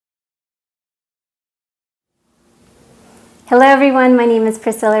Hello everyone, my name is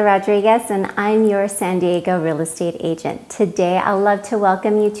Priscila Rodriguez and I'm your San Diego real estate agent. Today I'd love to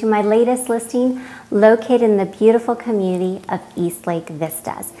welcome you to my latest listing located in the beautiful community of East Lake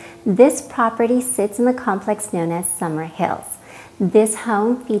Vistas. This property sits in the complex known as Summer Hills. This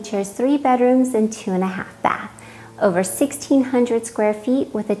home features 3 bedrooms and 2.5 baths, over 1,600 square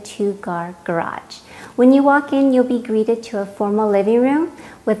feet with a 2-car garage. When you walk in, you'll be greeted to a formal living room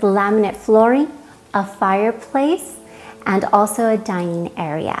with laminate flooring, a fireplace, and also a dining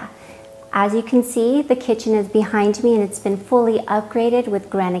area. As you can see, the kitchen is behind me and it's been fully upgraded with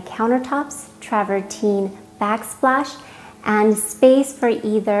granite countertops, travertine backsplash, and space for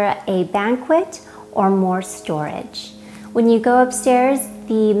either a banquet or more storage. When you go upstairs,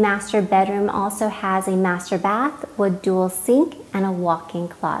 the master bedroom also has a master bath with dual sink and a walk-in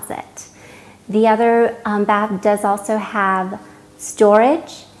closet. The other bath does also have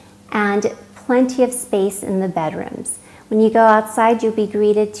storage and plenty of space in the bedrooms. When you go outside, you'll be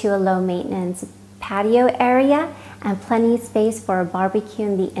greeted to a low-maintenance patio area and plenty of space for a barbecue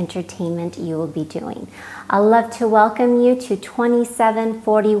and the entertainment you will be doing. I'd love to welcome you to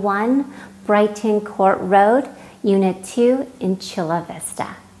 2741 Brighton Court Road, Unit 2 in Chula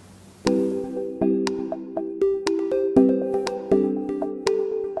Vista.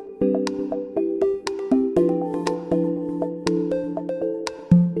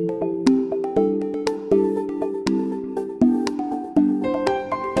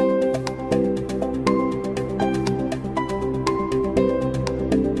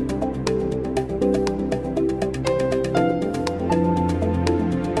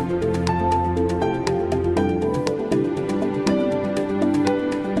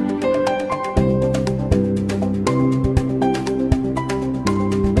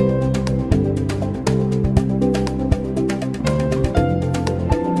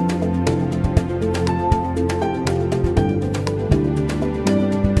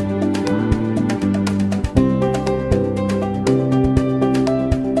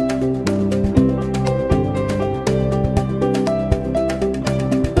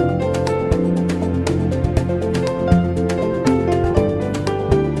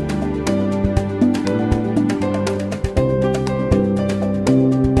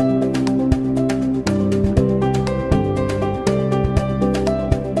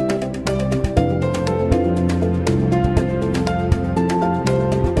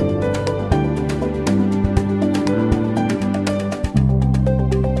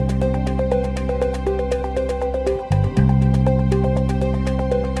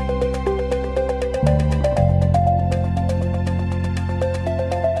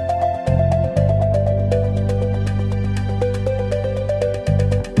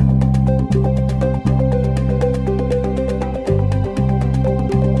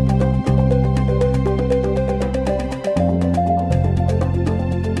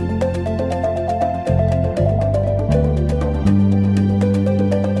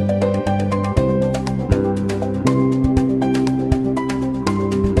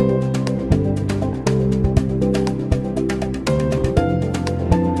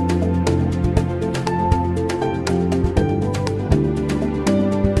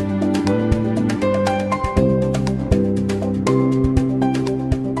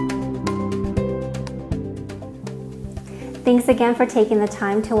 Thanks again for taking the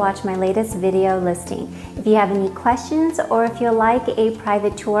time to watch my latest video listing. If you have any questions or if you'd like a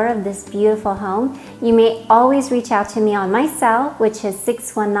private tour of this beautiful home, you may always reach out to me on my cell, which is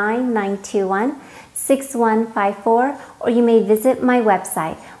 619-921-6154, or you may visit my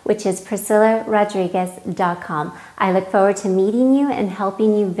website, which is priscilarodriguez.com. I look forward to meeting you and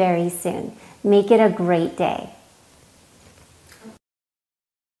helping you very soon. Make it a great day.